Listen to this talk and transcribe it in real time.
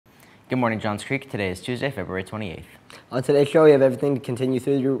Good morning, Johns Creek. Today is Tuesday, February 28th. On today's show, we have everything to continue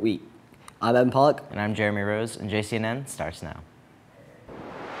through your week. I'm Evan Pollock. And I'm Jeremy Rose, and Jcnn starts now.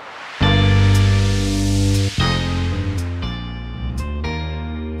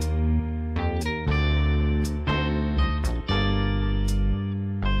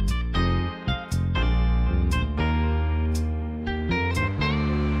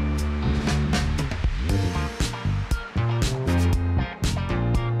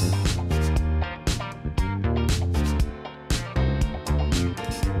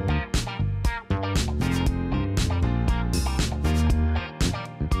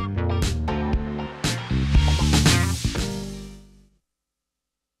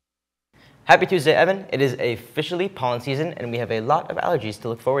 Happy Tuesday, Evan. It is officially pollen season, and we have a lot of allergies to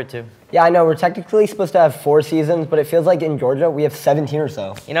look forward to. Yeah, I know. We're technically supposed to have 4 seasons, but it feels like in Georgia we have 17 or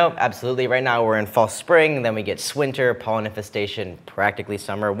so. You know, absolutely. Right now we're in fall spring, then we get winter, pollen infestation, practically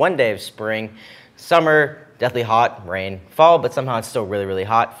summer, one day of spring, summer, deathly hot, rain, fall, but somehow it's still really, really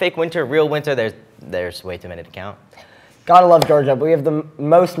hot. Fake winter, real winter, there's way too many to count. Gotta love Georgia, but we have the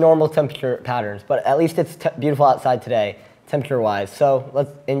most normal temperature patterns, but at least it's beautiful outside today, temperature-wise. So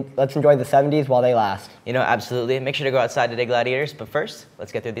let's enjoy the 70s while they last. You know, absolutely. Make sure to go outside today, Gladiators. But first,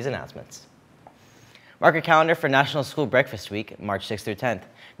 let's get through these announcements. Mark your calendar for National School Breakfast Week, March 6th through 10th.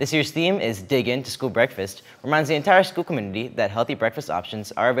 This year's theme is Dig In to School Breakfast, reminds the entire school community that healthy breakfast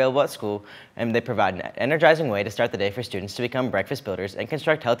options are available at school, and they provide an energizing way to start the day for students to become breakfast builders and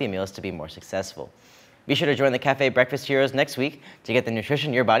construct healthy meals to be more successful. Be sure to join the Cafe Breakfast Heroes next week to get the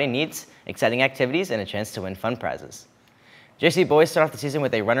nutrition your body needs, exciting activities, and a chance to win fun prizes. JC boys start off the season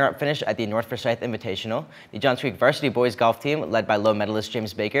with a runner-up finish at the North Forsyth Invitational. The Johns Creek varsity boys golf team, led by low medalist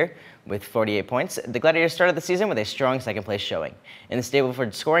James Baker, with 48 points. The Gladiators started the season with a strong second-place showing. In the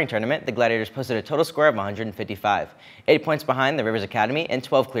Stableford scoring tournament, the Gladiators posted a total score of 155, 8 points behind the Rivers Academy and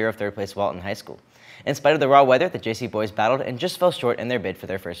 12 clear of third-place Walton High School. In spite of the raw weather, the JC boys battled and just fell short in their bid for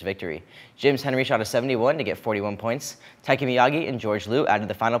their first victory. James Henry shot a 71 to get 41 points. Taiki Miyagi and George Liu added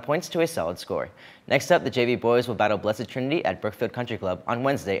the final points to a solid score. Next up, the JV boys will battle Blessed Trinity at Brookfield Country Club on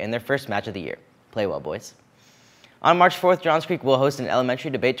Wednesday in their first match of the year. Play well, boys. On March 4th, Johns Creek will host an elementary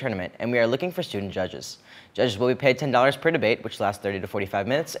debate tournament, and we are looking for student judges. Judges will be paid $10 per debate, which lasts 30 to 45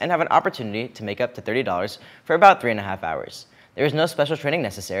 minutes, and have an opportunity to make up to $30 for about 3.5 hours. There is no special training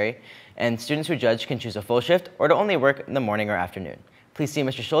necessary, and students who judge can choose a full shift or to only work in the morning or afternoon. Please see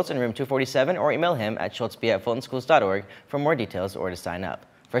Mr. Schultz in room 247 or email him at schultzb@fultonschools.org for more details or to sign up.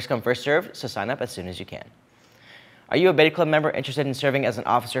 First come, first served, so sign up as soon as you can. Are you a Beta Club member interested in serving as an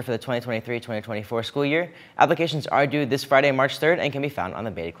officer for the 2023-2024 school year? Applications are due this Friday, March 3rd, and can be found on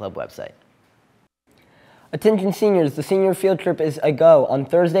the Beta Club website. Attention seniors, the senior field trip is a go. On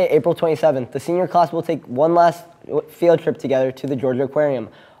Thursday, April 27th, the senior class will take one last field trip together to the Georgia Aquarium.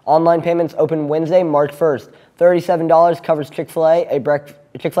 Online payments open Wednesday, March 1st. $37 covers Chick-fil-A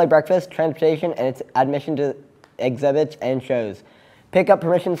breakfast, transportation, and its admission to exhibits and shows. Pick up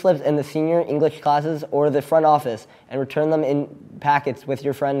permission slips in the senior English classes or the front office and return them in packets with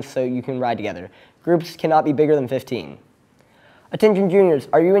your friends so you can ride together. Groups cannot be bigger than 15. Attention juniors,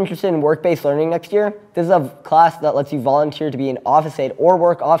 are you interested in work-based learning next year? This is a class that lets you volunteer to be an office aide or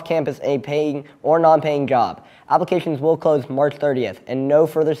work off campus in a paying or non-paying job. Applications will close March 30th, and no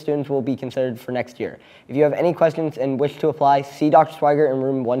further students will be considered for next year. If you have any questions and wish to apply, see Dr. Swigert in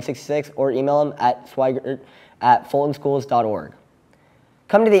room 166 or email him at swigert@fultonschools.org.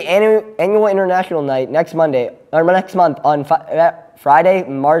 Come to the annual International Night next month on Friday,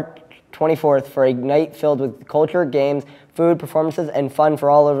 March 24th for a night filled with culture, games, food, performances, and fun for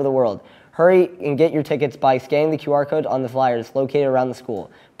all over the world. Hurry and get your tickets by scanning the QR code on the flyers located around the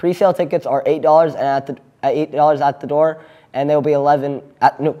school. Pre-sale tickets are $8 and $8 at the door, and they'll be $11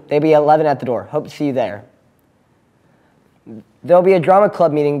 at the door. Hope to see you there. There will be a drama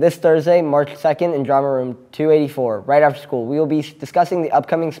club meeting this Thursday, March 2nd in drama room 284, right after school. We will be discussing the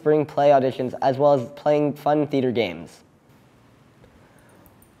upcoming spring play auditions as well as playing fun theater games.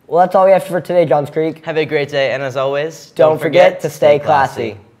 Well, that's all we have for today, Johns Creek. Have a great day, and as always, don't forget to stay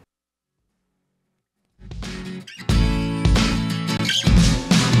classy.